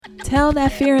Tell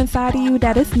that fear inside of you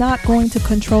that it's not going to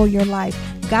control your life.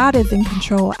 God is in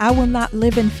control. I will not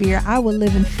live in fear. I will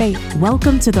live in faith.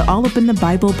 Welcome to the All Up in the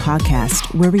Bible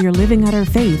podcast, where we are living out our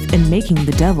faith and making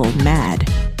the devil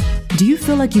mad. Do you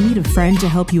feel like you need a friend to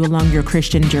help you along your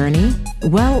Christian journey?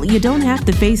 Well, you don't have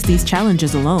to face these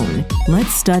challenges alone.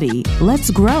 Let's study. Let's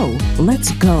grow.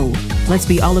 Let's go. Let's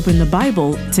be all up in the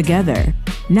Bible together.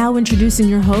 Now introducing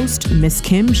your host, Miss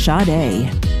Kim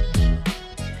Sade.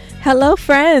 Hello,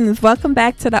 friends. Welcome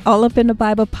back to the All Up in the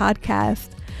Bible podcast.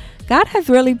 God has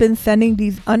really been sending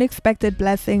these unexpected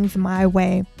blessings my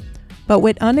way. But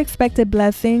with unexpected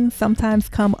blessings, sometimes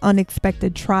come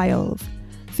unexpected trials.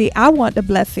 See, I want the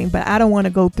blessing, but I don't want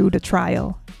to go through the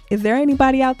trial. Is there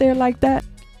anybody out there like that?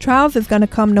 Trials is going to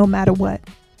come no matter what.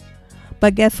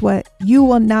 But guess what? You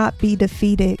will not be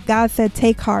defeated. God said,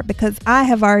 take heart because I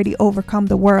have already overcome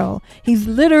the world. He's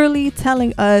literally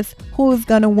telling us who's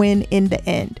going to win in the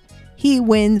end. He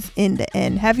wins in the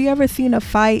end. Have you ever seen a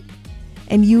fight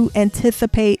and you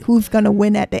anticipate who's going to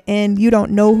win at the end? You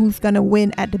don't know who's going to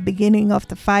win at the beginning of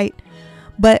the fight.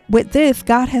 But with this,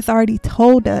 God has already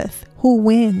told us who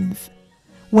wins.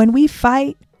 When we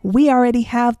fight, we already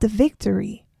have the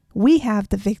victory. We have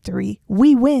the victory.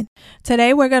 We win.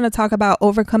 Today, we're going to talk about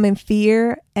overcoming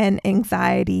fear and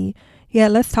anxiety. Yeah,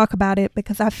 let's talk about it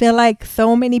because I feel like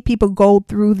so many people go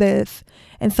through this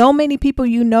and so many people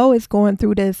is going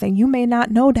through this and you may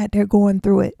not know that they're going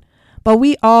through it. But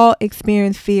we all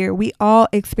experience fear. We all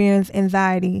experience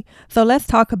anxiety. So let's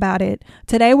talk about it.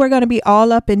 Today, we're going to be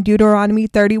all up in Deuteronomy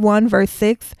 31, verse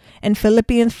 6 and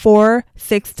Philippians 4,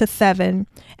 6-7.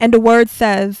 And the word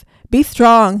says, be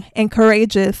strong and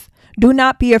courageous. Do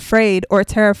not be afraid or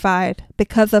terrified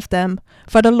because of them.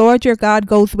 For the Lord your God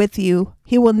goes with you.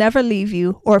 He will never leave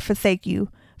you or forsake you.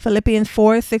 Philippians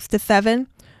 4, 6-7.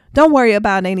 Don't worry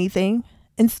about anything.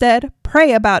 Instead,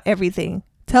 pray about everything.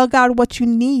 Tell God what you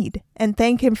need and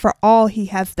thank Him for all He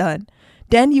has done.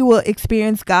 Then you will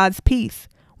experience God's peace,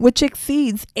 which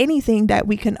exceeds anything that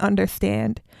we can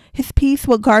understand. His peace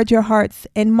will guard your hearts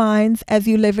and minds as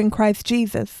you live in Christ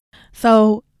Jesus.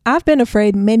 So I've been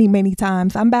afraid many, many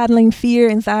times. I'm battling fear,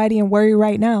 anxiety, and worry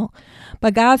right now.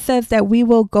 But God says that we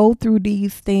will go through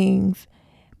these things.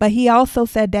 But He also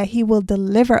said that He will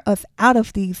deliver us out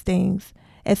of these things.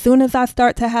 As soon as I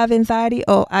start to have anxiety,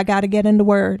 I got to get in the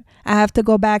Word. I have to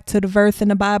go back to the verse in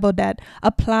the Bible that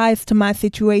applies to my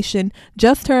situation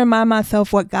just to remind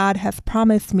myself what God has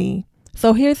promised me.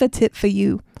 So here's a tip for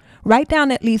you. Write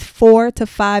down at least 4 to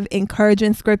 5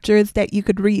 encouraging scriptures that you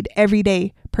could read every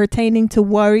day pertaining to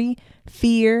worry,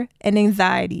 fear, and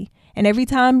anxiety. And every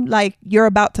time you're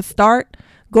about to start,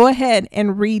 go ahead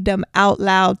and read them out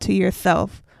loud to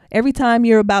yourself. Every time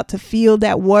you're about to feel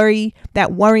that worry,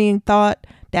 that worrying thought,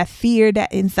 that fear,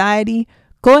 that anxiety,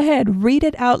 go ahead, read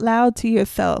it out loud to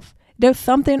yourself. There's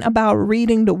something about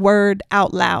reading the word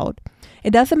out loud.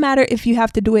 It doesn't matter if you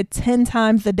have to do it 10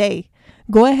 times a day.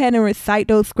 Go ahead and recite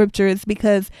those scriptures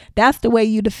because that's the way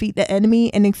you defeat the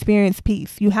enemy and experience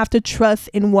peace. You have to trust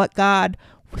in what God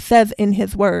says in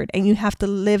His word and you have to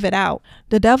live it out.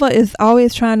 The devil is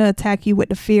always trying to attack you with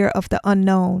the fear of the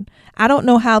unknown. I don't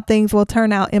know how things will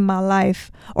turn out in my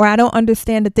life, or I don't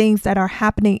understand the things that are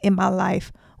happening in my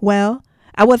life. Well,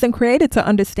 I wasn't created to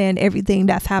understand everything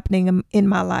that's happening in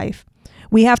my life.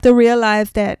 We have to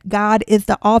realize that God is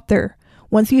the author.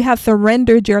 Once you have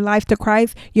surrendered your life to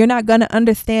Christ, you're not going to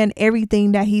understand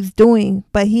everything that He's doing,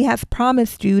 but He has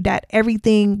promised you that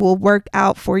everything will work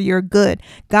out for your good.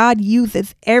 God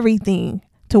uses everything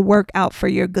to work out for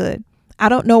your good. I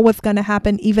don't know what's going to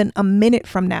happen even a minute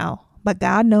from now, but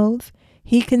God knows.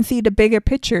 He can see the bigger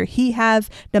picture. He has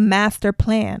the master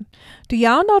plan. Do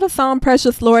y'all know the song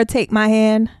Precious Lord Take My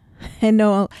Hand? And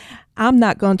no, I'm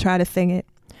not going to try to sing it.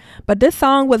 But this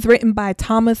song was written by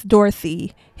Thomas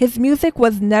Dorsey. His music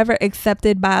was never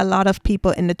accepted by a lot of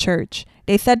people in the church.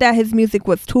 They said that his music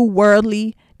was too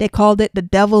worldly. They called it the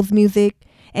devil's music.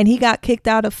 And he got kicked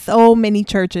out of so many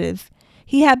churches.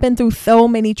 He had been through so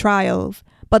many trials.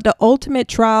 But the ultimate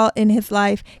trial in his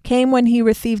life came when he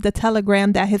received a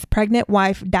telegram that his pregnant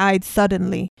wife died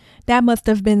suddenly. That must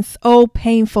have been so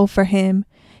painful for him.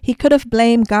 He could have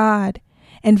blamed God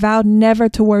and vowed never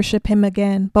to worship Him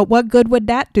again. But what good would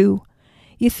that do?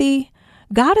 You see,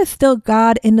 God is still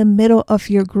God in the middle of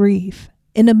your grief.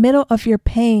 In the middle of your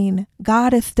pain,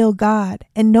 God is still God,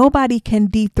 and nobody can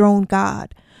dethrone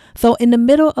God. So in the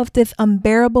middle of this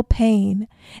unbearable pain,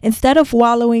 instead of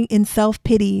wallowing in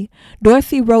self-pity,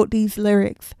 Dorsey wrote these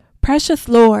lyrics. Precious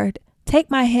Lord,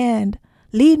 take my hand,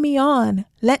 lead me on,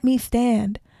 let me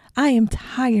stand. I am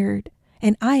tired,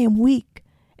 and I am weak,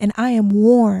 and I am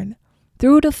worn.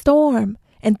 Through the storm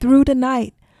and through the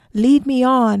night, Lead me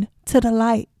on to the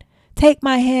light. Take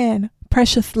my hand,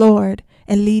 precious Lord,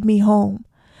 and lead me home.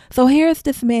 So here's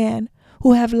this man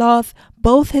who have lost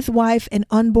both his wife and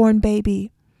unborn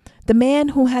baby. The man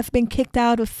who has been kicked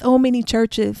out of so many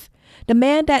churches. The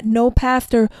man that no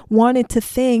pastor wanted to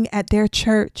sing at their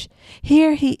church.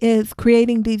 Here he is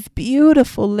creating these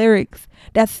beautiful lyrics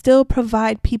that still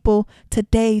provide people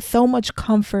today so much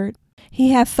comfort.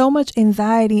 He has so much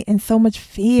anxiety and so much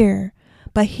fear.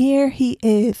 But here he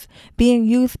is being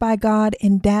used by God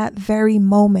in that very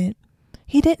moment.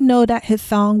 He didn't know that his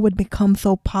song would become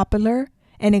so popular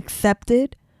and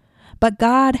accepted. But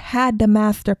God had the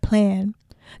master plan.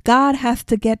 God has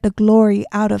to get the glory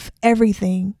out of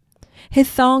everything. His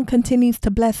song continues to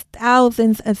bless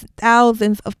thousands and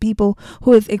thousands of people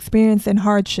who is experiencing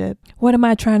hardship. What am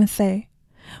I trying to say?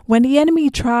 When the enemy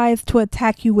tries to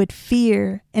attack you with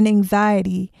fear and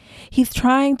anxiety, he's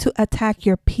trying to attack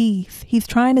your peace. He's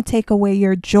trying to take away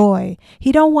your joy.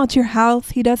 He don't want your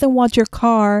house. He doesn't want your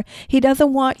car. He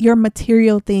doesn't want your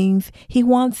material things. He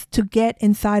wants to get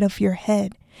inside of your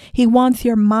head. He wants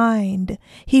your mind.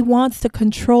 He wants to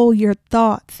control your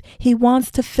thoughts. He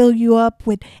wants to fill you up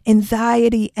with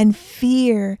anxiety and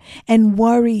fear and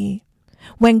worry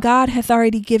when God has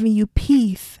already given you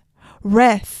peace,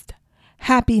 rest,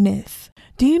 happiness.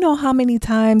 Do you know how many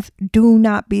times do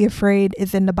not be afraid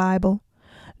is in the Bible?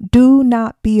 Do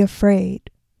not be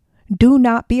afraid. Do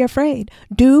not be afraid.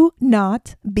 Do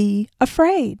not be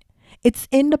afraid. It's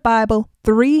in the Bible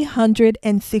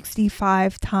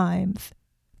 365 times.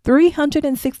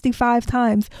 365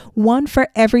 times, one for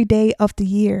every day of the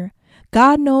year.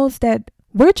 God knows that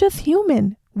we're just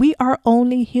human. We are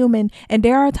only human. And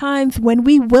there are times when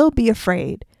we will be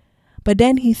afraid. But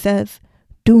then he says,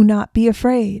 do not be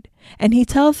afraid. And he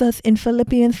tells us in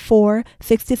Philippians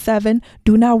 4:6-7,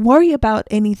 do not worry about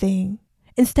anything.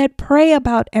 Instead, pray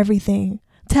about everything.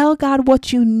 Tell God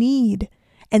what you need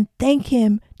and thank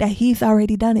him that he's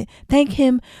already done it. Thank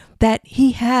him that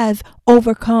he has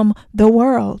overcome the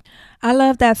world. I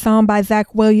love that song by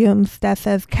Zach Williams that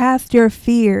says, cast your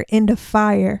fear in the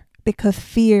fire because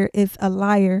fear is a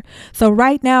liar. So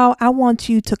right now, I want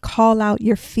you to call out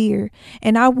your fear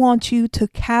and I want you to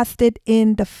cast it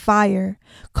in the fire.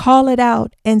 Call it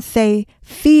out and say,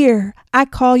 fear, I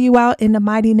call you out in the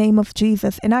mighty name of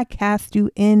Jesus and I cast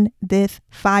you in this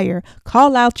fire.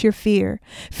 Call out your fear.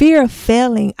 Fear of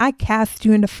failing, I cast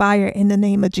you in the fire in the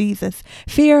name of Jesus.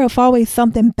 Fear of always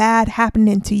something bad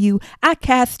happening to you, I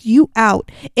cast you out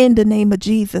in the name of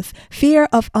Jesus. Fear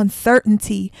of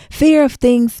uncertainty, fear of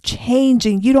things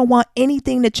changing. You don't want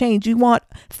anything to change. You want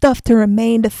stuff to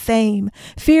remain the same.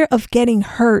 Fear of getting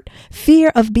hurt,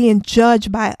 fear of being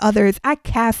judged by others, I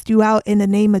cast you out in the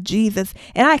name of Jesus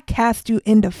and I cast you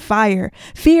into fire.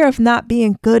 Fear of not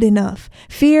being good enough,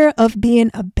 fear of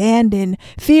being abandoned,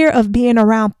 fear of being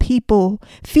around people,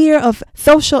 fear of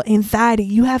social anxiety.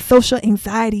 You have social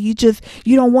anxiety. You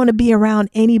don't want to be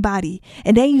around anybody.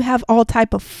 And then you have all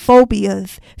type of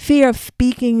phobias, fear of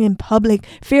speaking in public,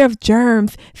 fear of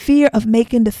germs, fear of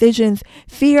making decisions,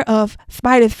 fear of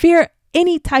spiders, fear,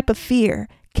 any type of fear.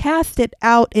 Cast it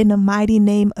out in the mighty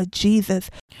name of Jesus.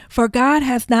 For God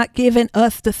has not given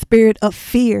us the spirit of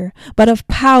fear, but of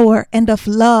power and of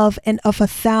love and of a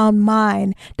sound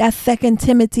mind. That's 2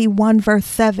 Timothy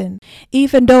 1:7.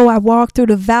 Even though I walk through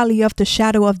the valley of the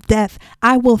shadow of death,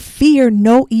 I will fear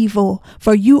no evil,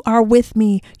 for you are with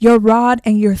me. Your rod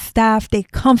and your staff, they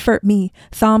comfort me.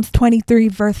 Psalms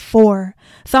 23:4.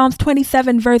 Psalms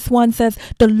 27:1 says,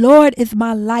 the Lord is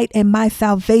my light and my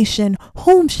salvation.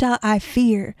 Whom shall I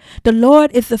fear? The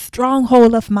Lord is the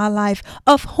stronghold of my life.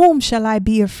 Of whom shall I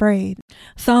be afraid?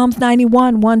 Psalms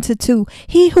 91:1-2.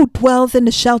 He who dwells in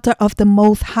the shelter of the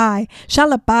Most High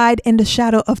shall abide in the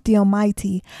shadow of the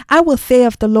Almighty. I will say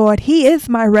of the Lord, he is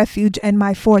my refuge and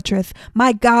my fortress.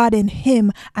 My God, in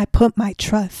him I put my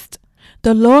trust.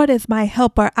 The Lord is my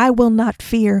helper. I will not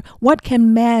fear. What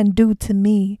can man do to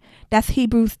me? That's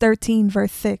Hebrews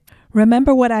 13:6.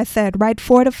 Remember what I said. Write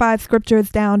 4 to 5 scriptures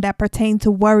down that pertain to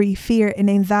worry, fear, and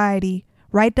anxiety.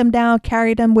 Write them down,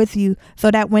 carry them with you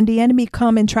so that when the enemy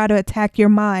come and try to attack your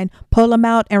mind, pull them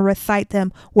out and recite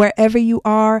them wherever you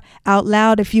are out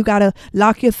loud. If you got to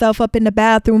lock yourself up in the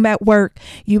bathroom at work,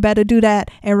 you better do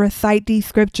that and recite these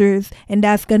scriptures, and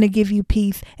that's going to give you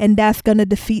peace and that's going to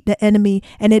defeat the enemy.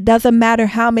 And it doesn't matter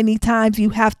how many times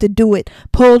you have to do it.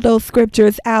 Pull those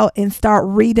scriptures out and start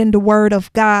reading the word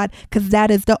of God, because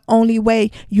that is the only way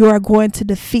you are going to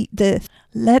defeat this.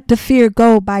 Let the fear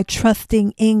go by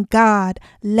trusting in God.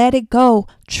 Let it go.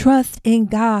 Trust in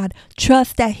God.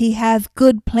 Trust that he has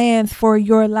good plans for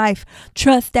your life.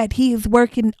 Trust that he is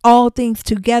working all things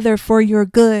together for your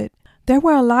good. There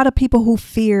were a lot of people who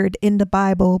feared in the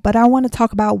Bible, but I want to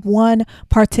talk about one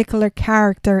particular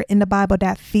character in the Bible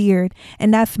that feared,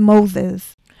 and that's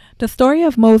Moses. The story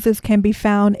of Moses can be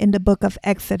found in the book of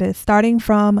Exodus, starting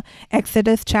from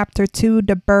Exodus chapter 2,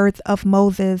 the birth of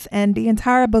Moses. And the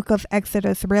entire book of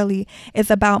Exodus really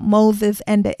is about Moses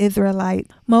and the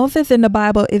Israelites. Moses in the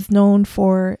Bible is known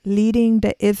for leading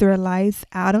the Israelites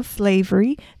out of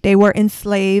slavery. They were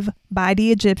enslaved by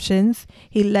the Egyptians.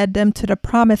 He led them to the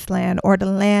promised land, or the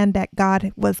land that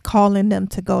God was calling them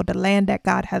to go, the land that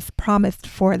God has promised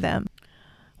for them.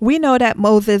 We know that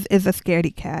Moses is a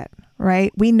scaredy cat.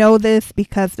 Right? We know this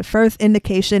because the first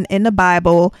indication in the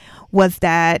Bible was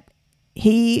that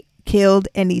he killed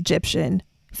an Egyptian.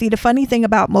 See, the funny thing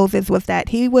about Moses was that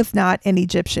he was not an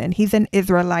Egyptian. He's an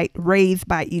Israelite raised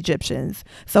by Egyptians.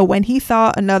 So when he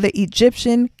saw another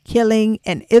Egyptian killing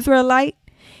an Israelite,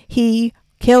 he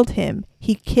killed him.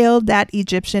 He killed that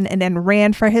Egyptian and then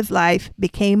ran for his life,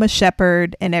 became a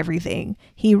shepherd and everything.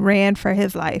 He ran for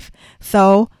his life.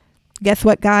 So guess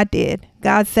what God did?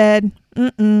 God said,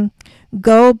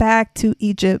 go back to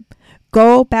Egypt.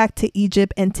 Go back to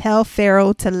Egypt and tell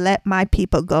Pharaoh to let my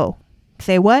people go.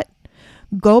 Say what?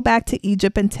 Go back to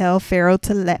Egypt and tell Pharaoh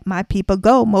to let my people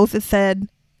go. Moses said,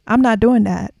 I'm not doing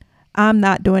that. I'm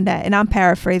not doing that. And I'm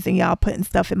paraphrasing, y'all, putting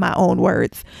stuff in my own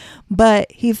words.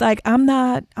 But he's like, I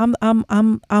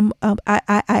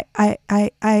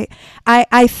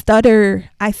stutter.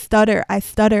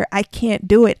 I can't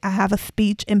do it. I have a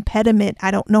speech impediment.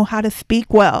 I don't know how to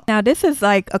speak well. Now, this is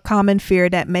like a common fear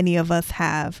that many of us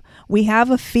have. We have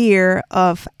a fear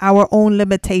of our own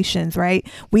limitations, right?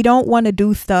 We don't want to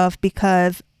do stuff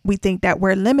because we think that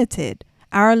we're limited.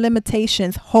 Our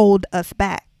limitations hold us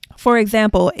back. For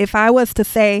example, if I was to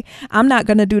say, I'm not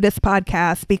going to do this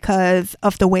podcast because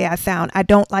of the way I sound, I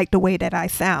don't like the way that I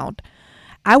sound,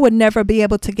 I would never be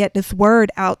able to get this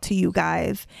word out to you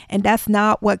guys. And that's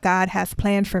not what God has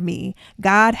planned for me.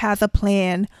 God has a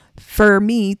plan for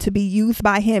me to be used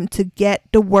by him to get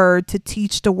the word, to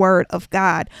teach the word of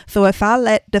God. So if I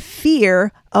let the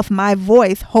fear of my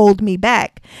voice hold me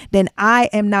back, then I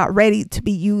am not ready to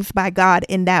be used by God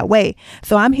in that way.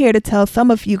 So I'm here to tell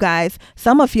some of you guys,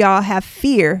 some of y'all have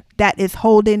fear that is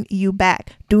holding you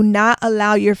back. Do not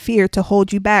allow your fear to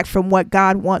hold you back from what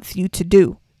God wants you to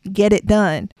do. Get it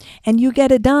done. And you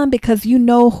get it done because you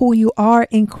know who you are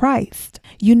in Christ.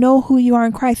 You know who you are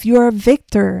in Christ. You're a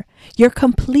victor. You're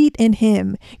complete in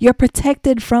him. You're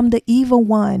protected from the evil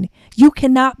one. You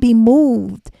cannot be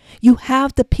moved. You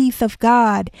have the peace of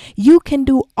God. You can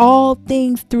do all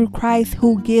things through Christ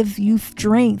who gives you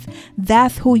strength.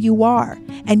 That's who you are.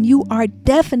 And you are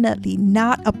definitely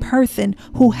not a person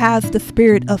who has the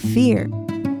spirit of fear.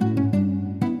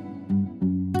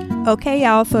 Okay,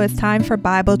 y'all, so it's time for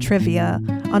Bible trivia.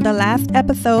 On the last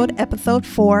episode, episode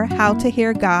 4, How to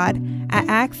Hear God, I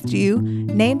asked you,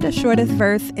 name the shortest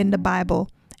verse in the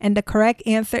Bible. And the correct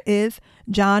answer is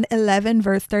John 11,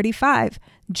 verse 35.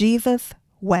 Jesus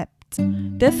wept.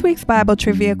 This week's Bible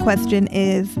trivia question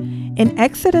is, in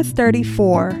Exodus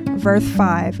 34, verse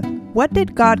 5, what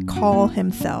did God call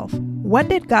himself? What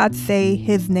did God say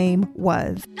his name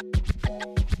was?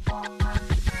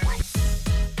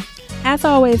 As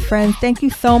always, friends, thank you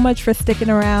so much for sticking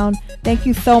around. Thank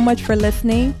you so much for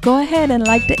listening. Go ahead and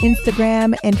like the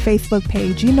Instagram and Facebook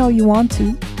page. You know you want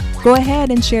to. Go ahead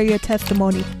and share your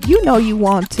testimony. You know you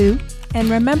want to.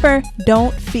 And remember,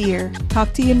 don't fear.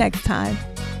 Talk to you next time.